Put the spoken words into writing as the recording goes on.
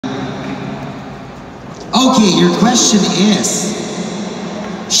Okay, your question is,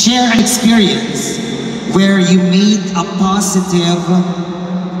 share an experience where you made a positive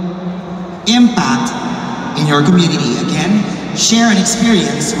impact in your community. Again, share an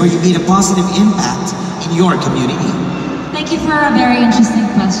experience where you made a positive impact in your community. Thank you for a very interesting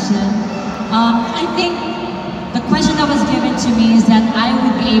question. I think the question that was given to me is that I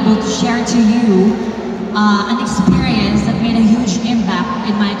would be able to share to you an experience that made a huge impact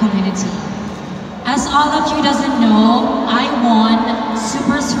in my community. As all of you doesn't know, I won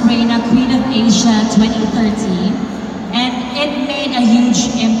Super Serena Queen of Asia 2013, and it made a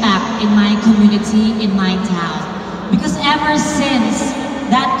huge impact in my community, in my town. Because ever since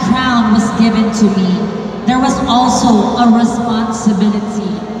that crown was given to me, there was also a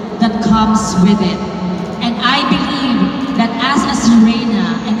responsibility that comes with it. And I believe that as a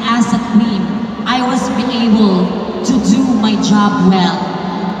Serena and as a queen, I was able to do my job well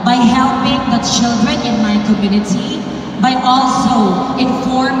by helping the children in my community, by also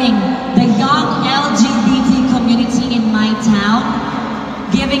informing the young LGBT community in my town,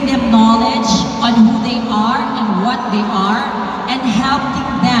 giving them knowledge on who they are and what they are, and helping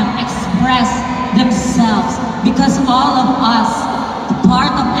them express themselves, because all of us, the part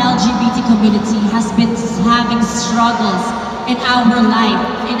of LGBT community, has been having struggles in our life,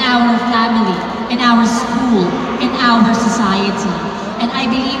 in our family, in our school, in our society. And I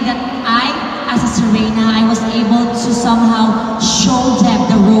believe that I, as a Serena, I was able to somehow show them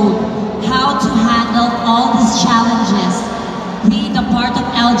the road, how to handle all these challenges we, the part of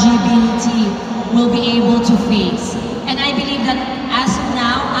LGBT, will be able to face. And I believe that as of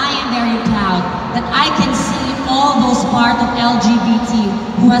now, I am very proud that I can see all those part of LGBT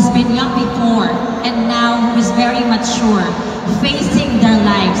who has been young before and now who is very mature, facing their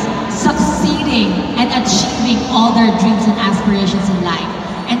lives, succeeding and achieving all their dreams and aspirations in life.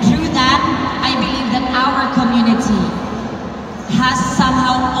 And through that, I believe that our community has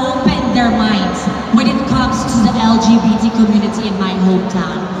somehow opened their minds when it comes to the LGBT community in my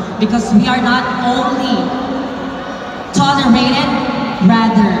hometown. Because we are not only tolerated,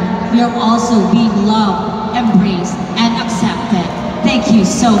 rather, we are also being loved, embraced, and accepted. Thank you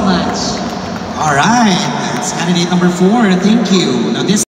so much. All right, that's candidate number 4. Thank you. Now this